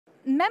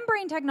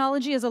membrane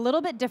technology is a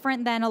little bit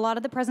different than a lot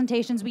of the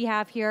presentations we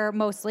have here,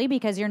 mostly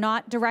because you're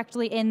not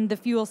directly in the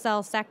fuel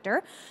cell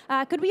sector.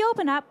 Could we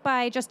open up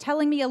by just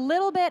telling me a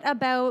little bit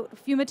about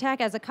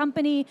FUMATECH as a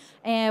company,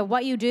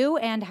 what you do,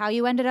 and how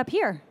you ended up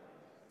here?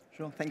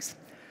 Sure, thanks.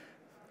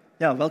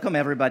 Yeah, welcome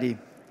everybody.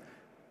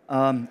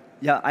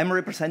 Yeah, I'm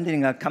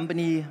representing a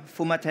company,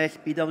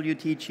 FUMATECH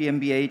BWT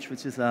GmbH,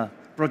 which is a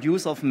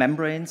producer of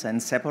membranes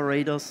and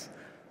separators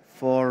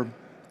for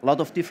a lot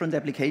of different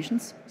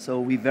applications. So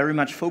we very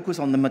much focus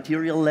on the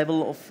material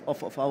level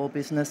of our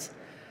business.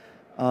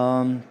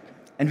 And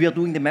we are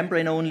doing the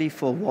membrane only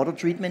for water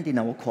treatment in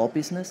our core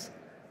business.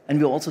 And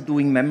we're also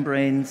doing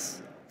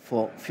membranes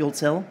for fuel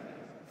cell,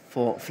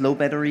 for flow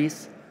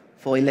batteries,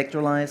 for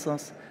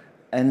electrolyzers,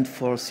 and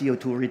for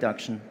CO2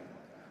 reduction.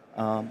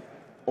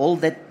 All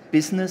that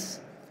business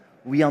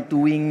we are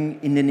doing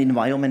in an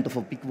environment of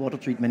a big water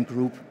treatment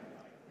group.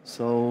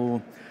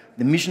 So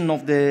the mission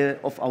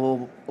of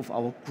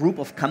our group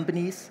of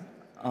companies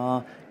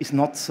is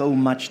not so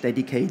much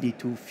dedicated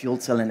to fuel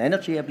cell and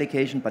energy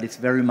application, but it's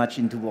very much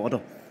into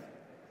water.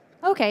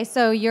 Okay,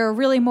 so you're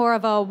really more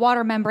of a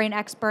water membrane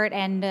expert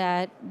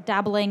and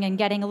dabbling and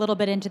getting a little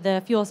bit into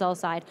the fuel cell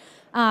side.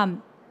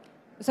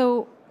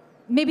 So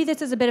maybe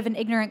this is a bit of an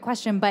ignorant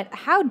question, but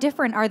how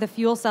different are the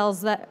fuel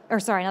cells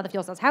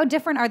how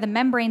different are the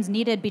membranes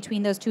needed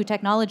between those two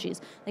technologies?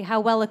 Like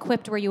how well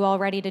equipped were you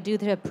already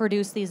to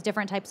produce these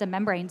different types of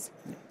membranes?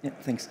 Yeah,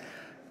 thanks.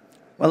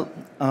 Well,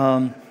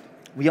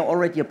 we are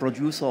already a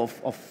producer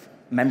of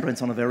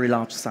membranes on a very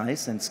large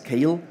size and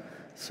scale.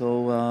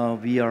 So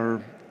we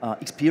are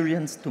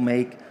experienced to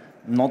make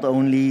not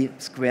only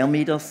square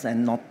meters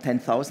and not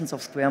 10,000s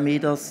of square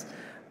meters.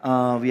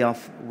 We are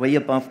way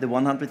above the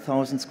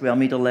 100,000 square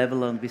meter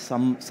level, and with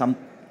some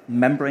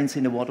membranes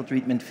in the water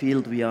treatment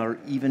field, we are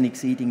even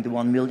exceeding the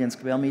 1 million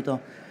square meter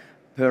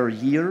per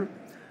year.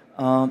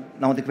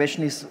 Now the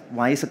question is,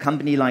 why is a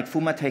company like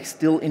FUMATECH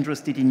still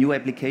interested in new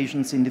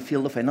applications in the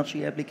field of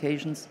energy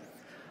applications?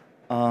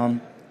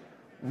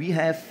 We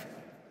have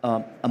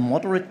a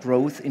moderate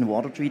growth in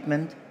water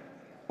treatment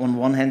on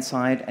one hand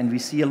side, and we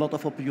see a lot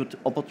of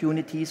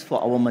opportunities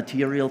for our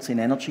materials in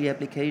energy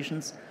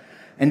applications.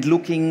 And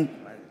looking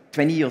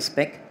 20 years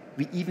back,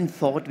 we even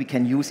thought we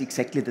can use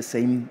exactly the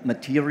same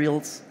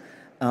materials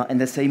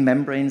and the same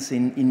membranes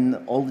in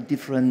all the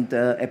different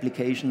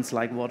applications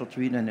like water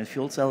treatment and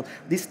fuel cell.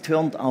 This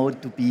turned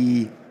out to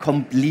be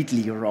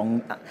completely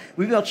wrong.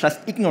 We were just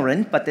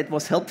ignorant, but that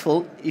was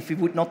helpful. If we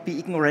would not be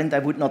ignorant, I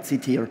would not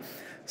sit here.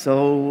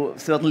 So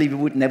certainly we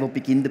would never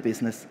begin the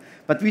business.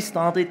 But we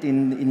started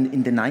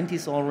in the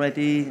 90s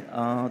already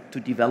to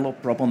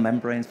develop proper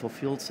membranes for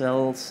fuel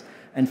cells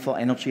and for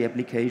energy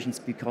applications,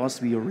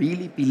 because we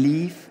really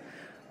believe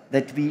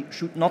that we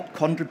should not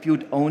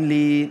contribute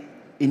only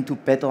into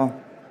better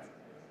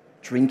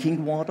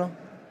drinking water.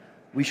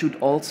 We should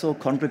also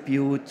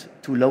contribute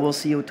to lower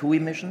CO2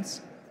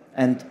 emissions.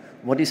 And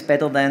what is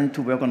better than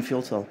to work on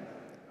fuel cell?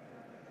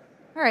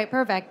 All right,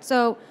 perfect.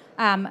 So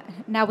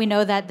now we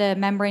know that the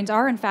membranes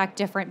are in fact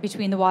different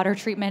between the water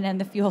treatment and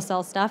the fuel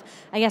cell stuff.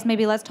 I guess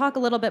maybe let's talk a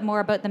little bit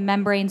more about the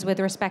membranes with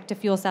respect to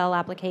fuel cell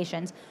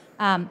applications.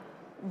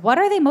 What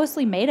are they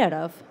mostly made out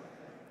of?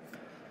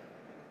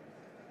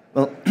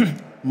 Well,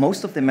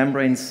 most of the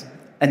membranes,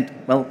 and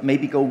well,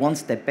 maybe go one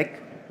step back.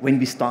 When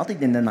we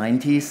started in the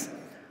 90s,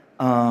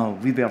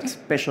 we were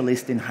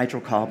specialists in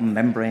hydrocarbon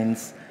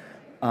membranes,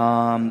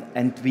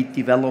 and we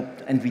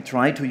developed and we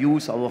tried to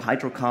use our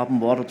hydrocarbon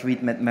water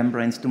treatment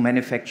membranes to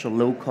manufacture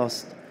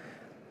low-cost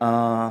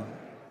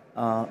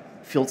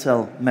fuel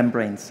cell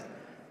membranes.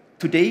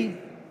 Today,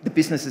 the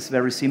business is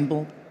very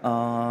simple.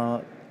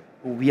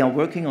 We are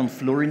working on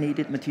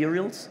fluorinated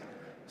materials.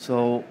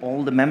 So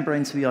all the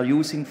membranes we are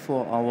using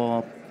for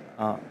our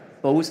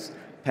both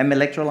PEM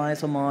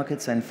electrolyzer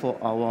markets and for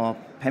our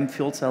PEM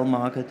fuel cell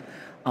market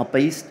are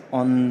based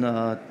on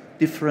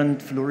different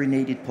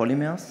fluorinated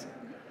polymers.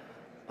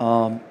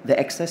 The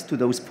access to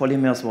those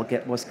polymers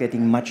was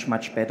getting much,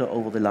 much better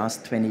over the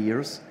last 20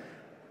 years.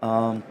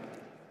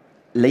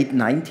 Late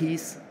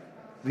 90s,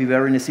 we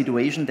were in a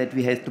situation that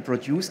we had to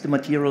produce the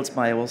materials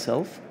by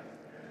ourselves.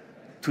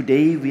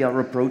 Today, we are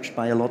approached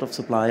by a lot of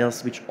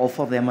suppliers which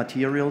offer their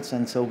materials,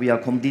 and so we are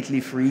completely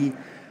free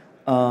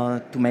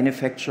to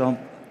manufacture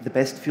the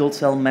best fuel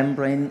cell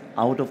membrane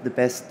out of the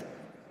best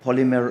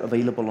polymer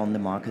available on the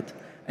market.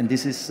 And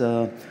this is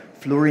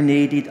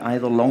fluorinated,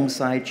 either long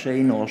side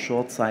chain or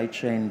short side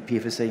chain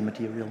PFSA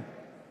material.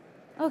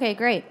 Okay,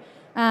 great.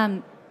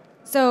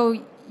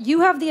 So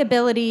you have the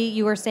ability,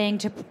 you were saying,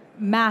 to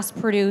mass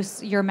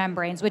produce your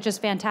membranes, which is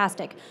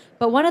fantastic.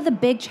 But one of the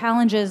big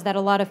challenges that a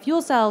lot of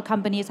fuel cell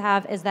companies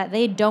have is that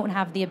they don't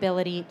have the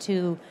ability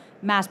to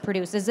mass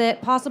produce. Is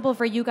it possible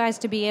for you guys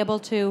to be able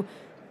to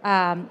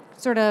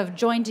sort of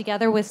join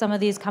together with some of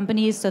these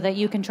companies so that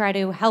you can try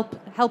to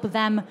help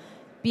them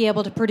be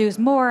able to produce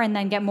more and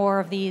then get more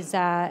of these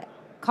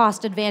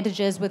cost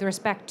advantages with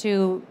respect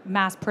to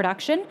mass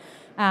production?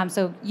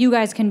 So you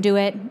guys can do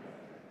it.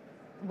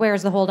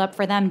 Where's the hold up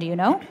for them, do you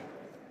know?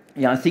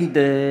 Yeah, I think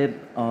the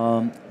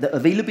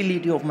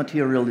availability of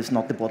material is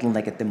not the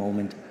bottleneck at the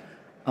moment.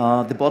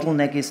 The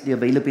bottleneck is the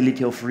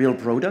availability of real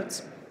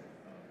products,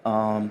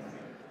 the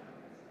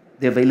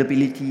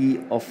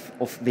availability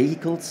of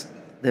vehicles,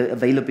 the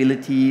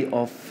availability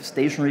of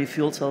stationary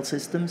fuel cell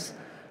systems.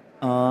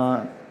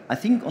 I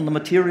think on the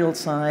material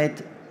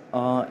side,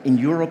 in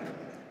Europe,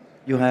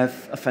 you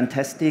have a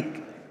fantastic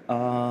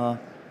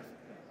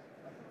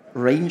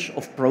range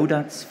of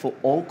products for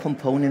all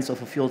components of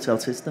a fuel cell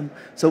system.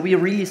 So we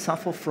really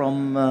suffer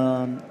from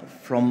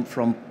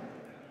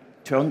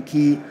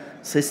turnkey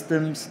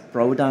systems,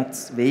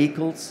 products,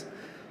 vehicles.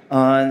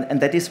 And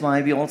that is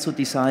why we also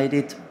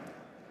decided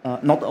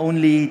not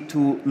only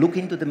to look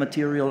into the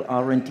material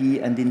R&D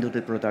and into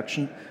the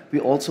production, we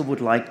also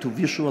would like to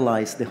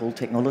visualize the whole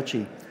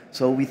technology.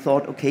 So we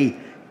thought, okay,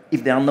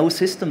 if there are no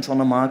systems on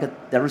the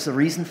market, there is a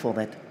reason for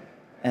that.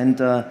 And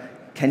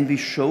can we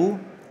show,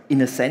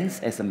 in a sense,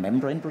 as a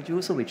membrane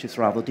producer, which is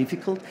rather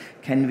difficult,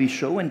 can we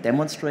show and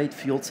demonstrate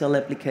fuel cell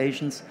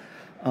applications?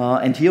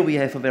 And here we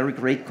have a very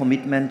great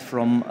commitment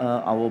from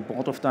our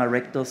board of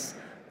directors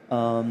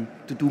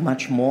to do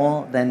much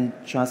more than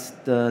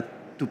just to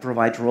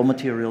provide raw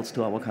materials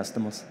to our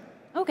customers.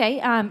 Okay,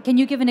 can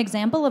you give an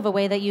example of a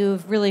way that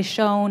you've really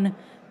shown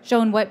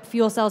what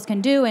fuel cells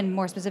can do, and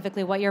more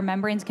specifically what your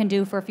membranes can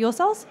do for fuel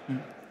cells?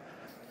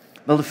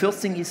 Well, the first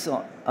thing is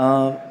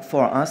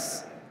for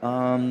us,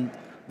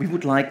 we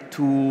would like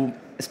to,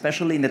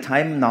 especially in the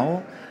time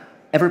now,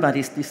 everybody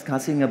is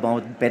discussing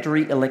about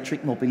battery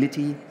electric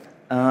mobility.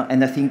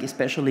 And I think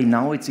especially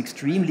now it's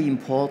extremely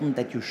important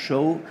that you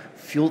show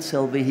fuel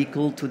cell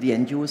vehicle to the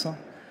end user.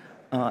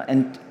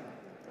 And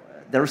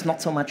there is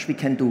not so much we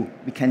can do.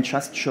 We can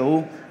just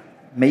show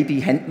maybe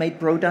handmade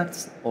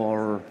products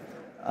or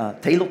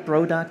tailored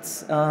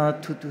products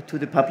to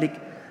the public.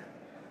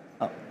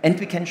 And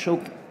we can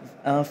show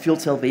fuel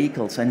cell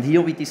vehicles. And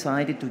here we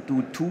decided to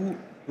do two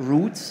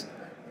routes,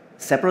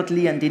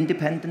 separately and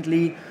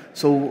independently.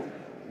 So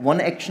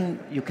one action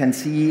you can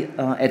see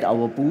at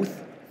our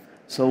booth.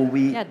 So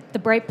the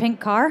bright pink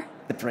car.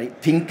 The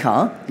bright pink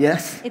car,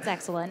 yes. It's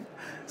excellent.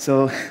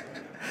 So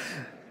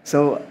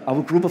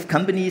our group of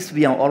companies,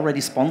 we are already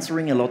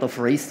sponsoring a lot of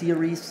race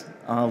series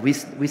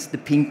with the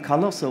pink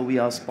color. So we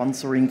are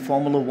sponsoring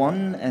Formula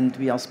One, and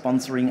we are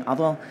sponsoring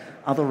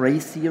other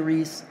race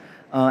series.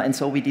 And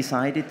so we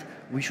decided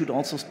we should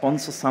also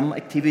sponsor some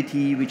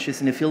activity which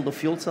is in the field of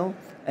fuel cell.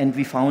 And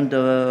we found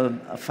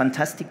a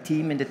fantastic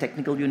team in the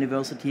Technical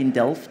University in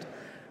Delft.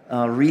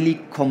 Really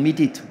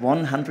committed,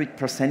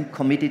 100%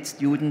 committed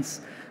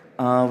students,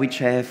 which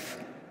have,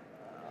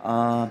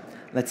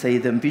 let's say,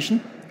 the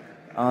ambition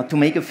to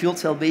make a fuel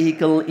cell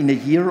vehicle in a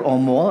year or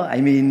more.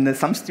 I mean,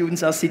 some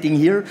students are sitting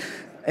here,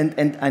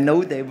 and I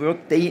know they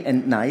work day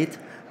and night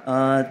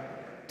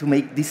to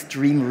make this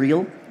dream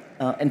real.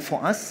 And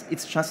for us,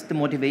 it's just the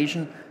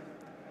motivation.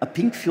 A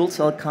pink fuel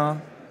cell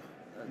car,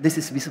 this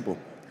is visible.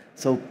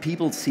 So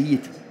people see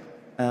it.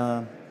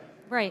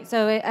 Right,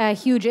 so a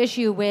huge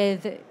issue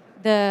with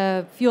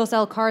the fuel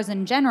cell cars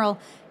in general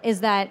is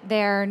that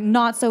they're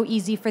not so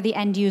easy for the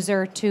end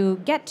user to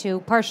get to,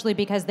 partially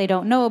because they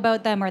don't know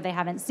about them or they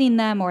haven't seen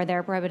them or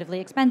they're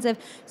prohibitively expensive.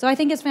 So I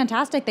think it's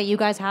fantastic that you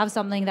guys have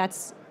something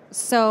that's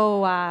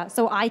so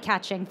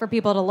eye-catching for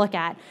people to look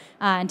at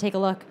and take a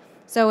look.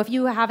 So if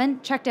you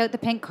haven't checked out the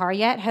pink car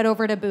yet, head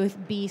over to booth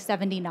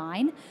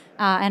B79,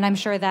 and I'm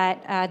sure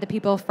that the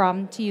people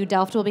from TU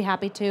Delft will be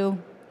happy to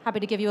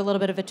give you a little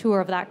bit of a tour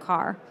of that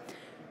car.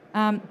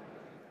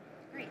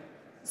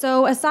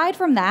 So aside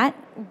from that,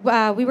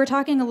 we were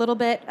talking a little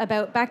bit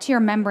about, back to your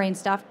membrane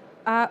stuff,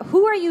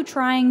 who are you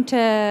trying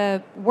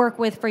to work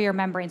with for your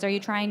membranes? Are you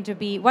trying to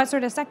be, what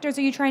sort of sectors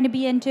are you trying to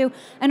be into?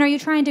 And are you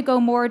trying to go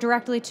more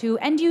directly to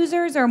end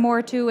users or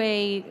more to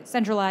a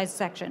centralized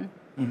section?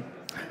 Mm.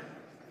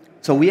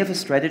 So we have a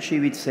strategy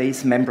which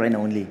says membrane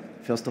only,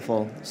 first of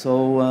all.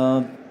 So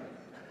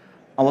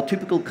our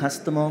typical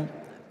customer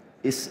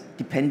is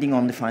depending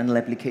on the final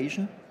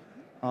application.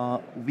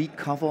 We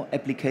cover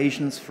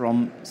applications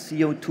from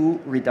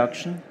CO2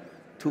 reduction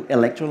to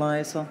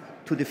electrolyzer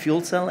to the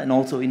fuel cell and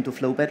also into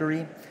flow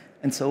battery.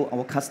 And so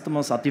our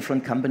customers are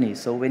different companies.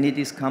 So when it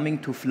is coming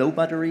to flow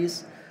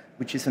batteries,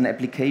 which is an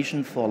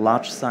application for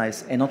large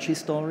size energy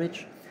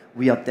storage,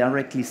 we are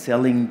directly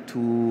selling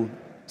to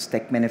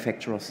stack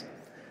manufacturers.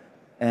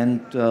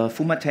 And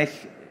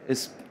FUMATECH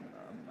is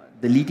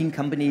the leading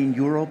company in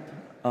Europe,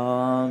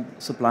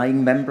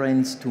 supplying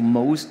membranes to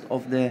most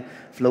of the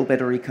flow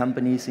battery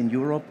companies in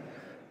Europe.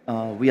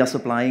 We are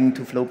supplying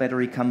to flow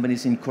battery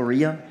companies in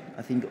Korea.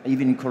 I think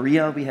even in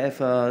Korea we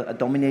have a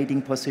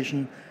dominating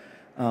position.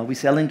 We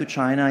sell into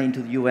China,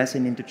 into the US,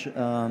 and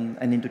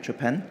into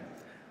Japan.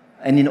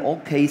 And in all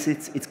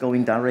cases, it's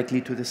going directly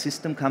to the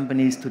system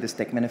companies, to the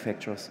stack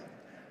manufacturers.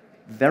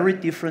 Very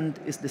different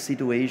is the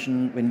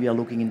situation when we are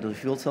looking into the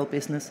fuel cell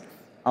business.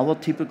 Our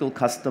typical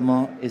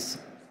customer is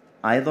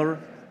either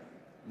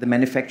the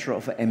manufacturer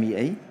of a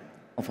MEA,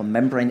 of a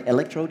membrane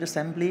electrode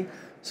assembly.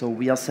 So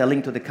we are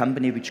selling to the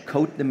company which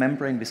coat the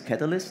membrane with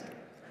catalyst.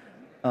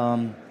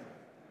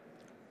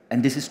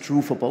 and this is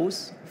true for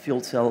both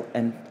fuel cell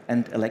and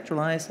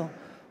electrolyzer,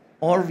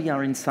 or we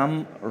are in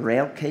some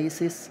rare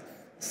cases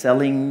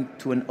selling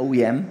to an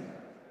OEM,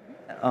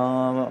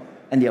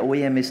 and the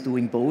OEM is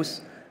doing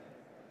both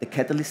the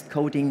catalyst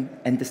coating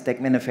and the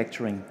stack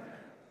manufacturing.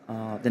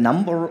 The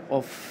number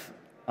of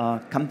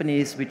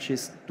companies which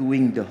is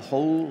doing the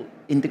whole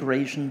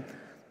integration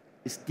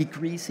is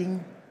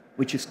decreasing,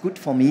 which is good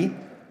for me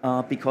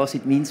because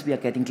it means we are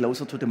getting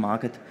closer to the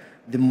market.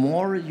 The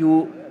more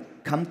you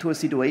come to a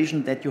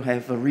situation that you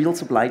have a real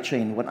supply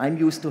chain, what I'm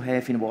used to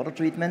have in water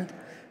treatment,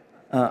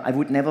 I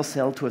would never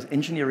sell to an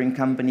engineering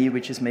company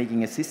which is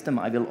making a system.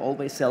 I will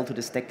always sell to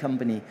the stack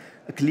company.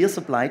 A clear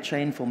supply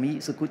chain for me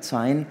is a good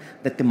sign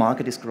that the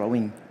market is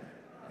growing.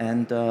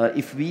 And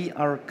if we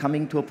are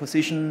coming to a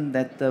position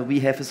that we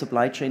have a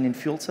supply chain in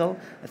fuel cell,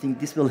 I think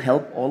this will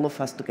help all of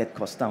us to get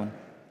costs down.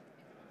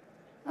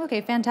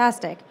 Okay,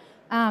 fantastic.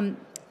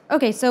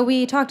 Okay, so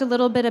we talked a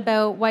little bit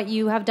about what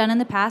you have done in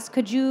the past.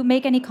 Could you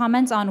make any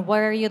comments on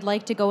where you'd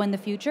like to go in the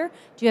future?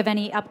 Do you have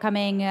any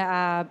upcoming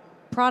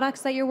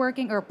products that you're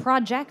working, or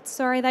projects,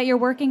 sorry, that you're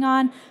working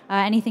on?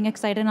 Anything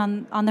exciting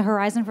on the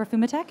horizon for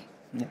FUMATECH?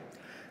 Yeah.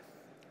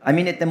 I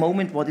mean, at the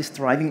moment, what is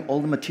driving all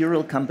the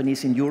material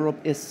companies in Europe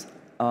is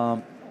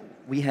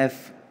we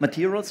have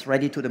materials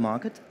ready to the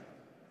market,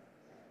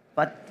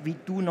 but we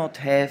do not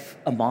have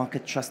a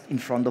market just in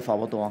front of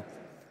our door.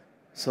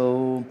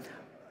 So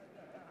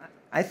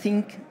I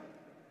think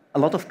a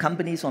lot of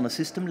companies on a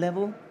system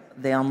level,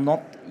 they are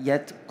not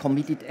yet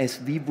committed as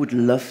we would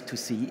love to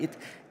see it,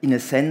 in a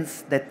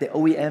sense that the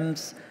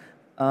OEMs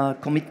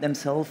commit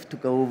themselves to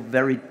go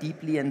very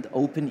deeply and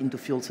open into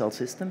fuel cell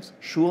systems.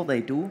 Sure,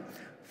 they do.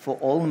 For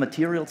all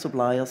material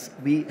suppliers,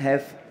 we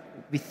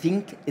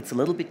think it's a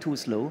little bit too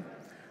slow.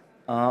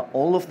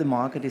 All of the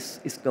market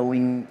is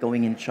going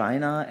in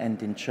China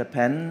and in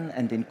Japan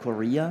and in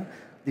Korea.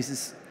 This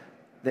is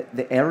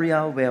the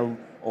area where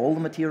all the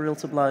material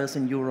suppliers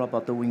in Europe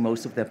are doing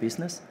most of their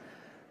business.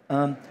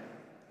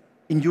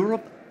 In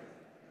Europe,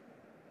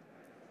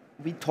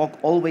 we talk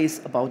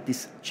always about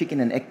this chicken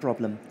and egg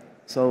problem.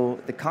 So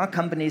the car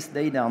companies,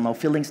 they are now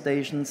filling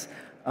stations.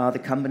 The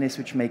companies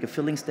which make a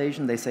filling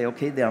station, they say,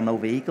 okay, there are no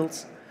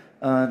vehicles.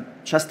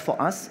 Just for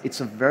us,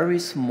 it's a very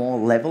small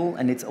level,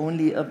 and it's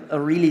only a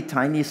really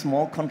tiny,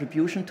 small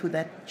contribution to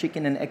that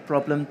chicken and egg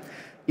problem.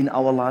 In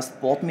our last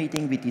board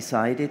meeting, we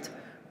decided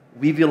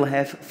we will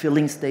have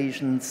filling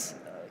stations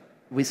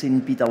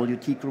within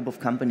BWT group of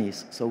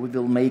companies. So we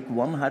will make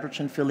one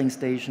hydrogen filling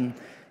station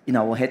in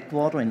our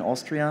headquarters in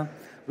Austria.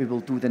 We will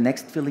do the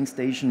next filling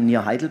station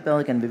near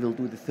Heidelberg, and we will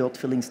do the third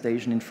filling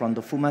station in front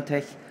of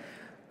FUMATECH.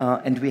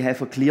 And we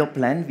have a clear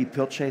plan. We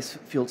purchase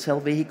fuel cell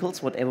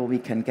vehicles, whatever we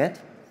can get.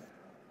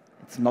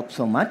 It's not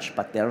so much,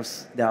 but there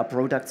are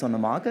products on the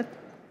market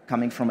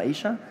coming from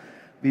Asia.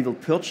 We will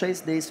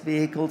purchase these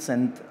vehicles,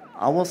 and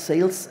our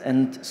sales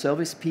and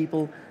service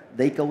people,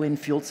 they go in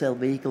fuel cell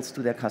vehicles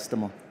to their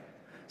customer.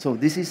 So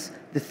this is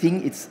the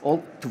thing, it's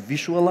all to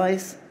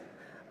visualize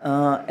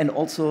and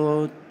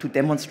also to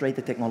demonstrate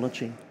the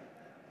technology.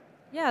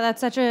 Yeah, that's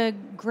such a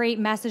great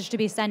message to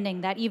be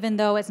sending, that even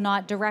though it's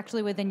not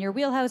directly within your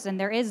wheelhouse and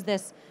there is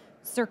this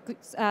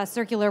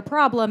circular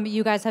problem,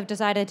 you guys have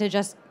decided to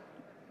just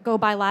go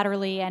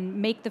bilaterally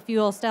and make the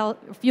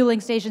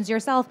fueling stations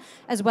yourself,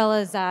 as well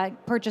as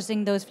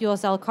purchasing those fuel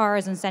cell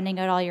cars and sending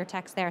out all your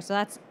techs there. So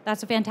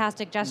that's a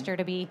fantastic gesture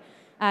to be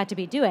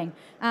doing.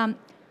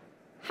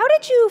 How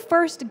did you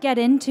first get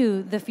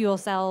into the fuel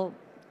cell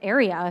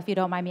area, if you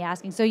don't mind me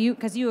asking? So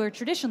because you were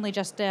traditionally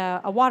just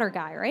a water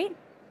guy, right?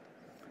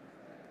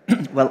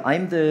 Well,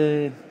 I'm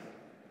the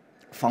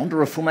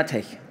founder of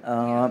FUMATECH,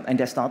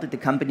 and I started the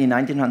company in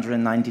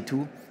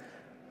 1992.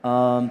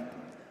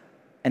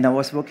 And I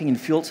was working in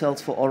fuel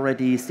cells for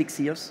already 6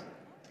 years.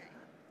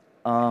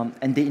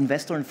 And the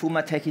investor in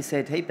FUMATECH, he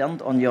said, hey,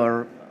 Bernd, on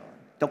your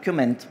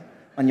document,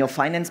 on your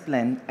finance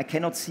plan, I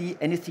cannot see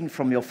anything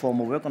from your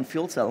former work on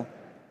fuel cell.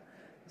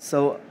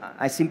 So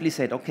I simply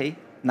said, okay,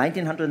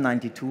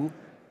 1992,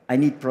 I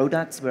need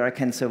products where I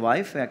can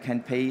survive, where I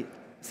can pay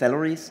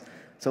salaries.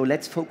 So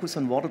let's focus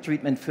on water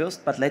treatment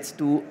first, but let's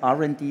do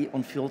R&D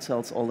on fuel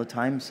cells all the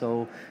time.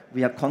 So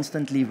we are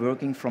constantly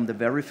working from the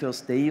very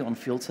first day on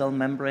fuel cell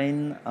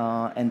membrane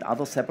and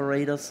other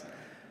separators.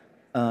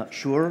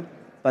 Sure,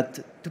 but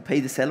to pay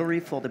the salary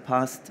for the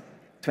past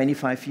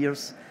 25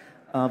 years,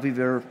 we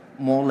were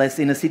more or less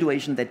in a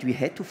situation that we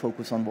had to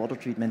focus on water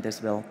treatment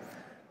as well.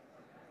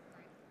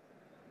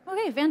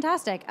 Okay,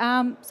 fantastic.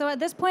 So at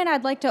this point,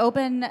 I'd like to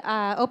open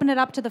it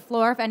up to the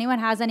floor. If anyone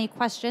has any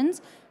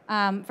questions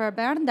for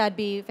Bernd, that'd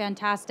be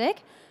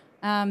fantastic.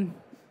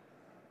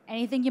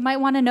 Anything you might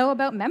want to know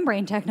about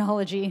membrane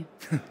technology?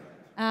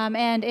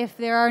 And if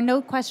there are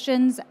no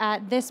questions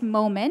at this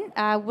moment,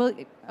 we'll...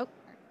 Oh.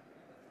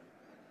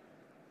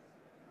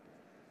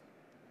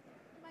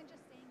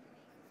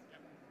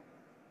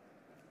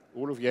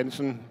 Olaf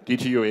Jensen,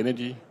 DTU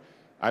Energy.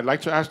 I'd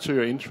like to ask to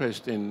your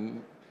interest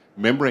in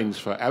membranes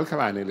for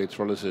alkaline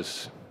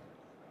electrolysis.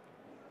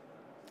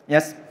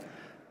 Yes.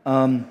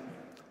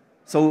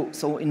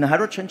 So in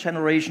hydrogen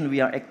generation,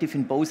 we are active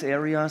in both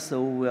areas.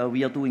 So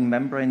we are doing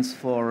membranes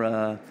for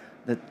I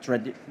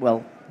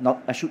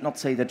should not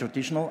say the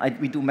traditional.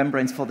 We do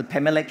membranes for the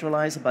PEM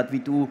electrolyzer, but we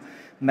do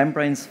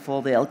membranes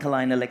for the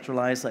alkaline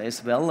electrolyzer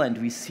as well. And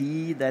we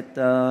see that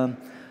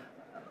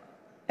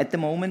at the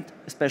moment,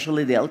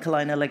 especially the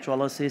alkaline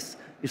electrolysis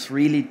is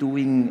really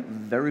doing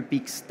very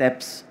big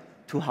steps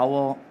to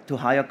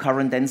higher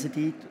current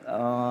density.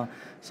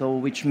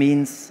 Which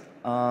means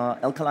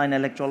alkaline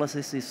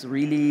electrolysis is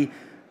really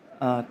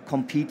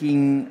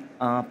competing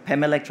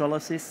PEM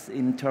electrolysis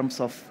in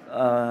terms of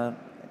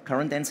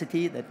current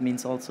density. That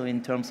means also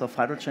in terms of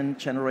hydrogen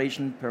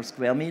generation per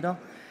square meter.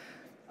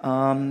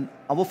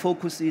 Our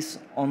focus is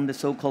on the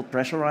so-called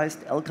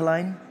pressurized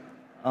alkaline,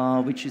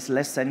 which is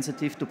less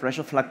sensitive to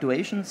pressure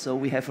fluctuations. So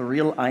we have a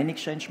real ion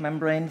exchange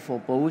membrane for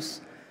both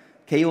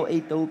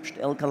KO8-doped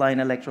alkaline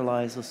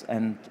electrolyzers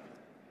and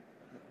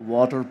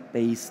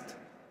water-based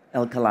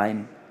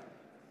alkaline.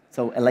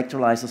 So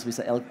electrolyzers with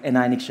an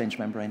ion exchange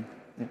membrane.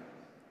 Yeah.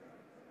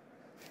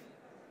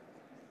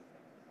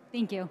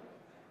 Thank you.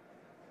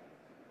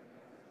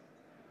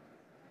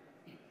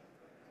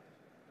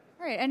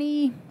 All right,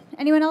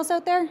 anyone else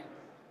out there?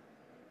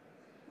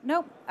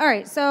 Nope. All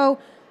right, so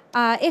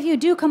if you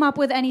do come up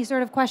with any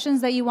sort of questions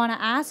that you want to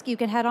ask, you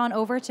can head on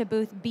over to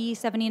booth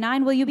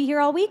B79. Will you be here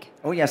all week?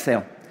 Oh, yes,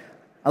 sir.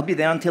 I'll be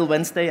there until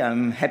Wednesday.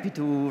 I'm happy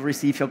to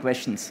receive your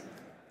questions.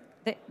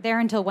 There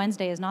until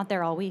Wednesday is not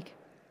there all week.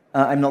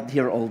 I'm not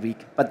here all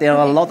week, but there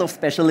are a lot of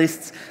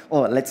specialists,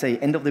 or let's say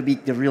end of the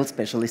week, the real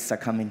specialists are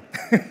coming.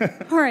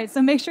 All right, so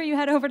make sure you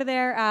head over to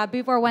there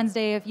before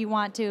Wednesday if you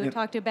want to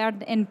talk to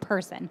Bernd in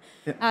person.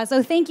 Yep.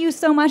 So thank you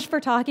so much for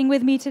talking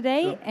with me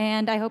today,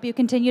 and I hope you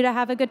continue to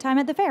have a good time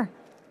at the fair.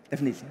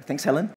 Definitely. Thanks, Helen.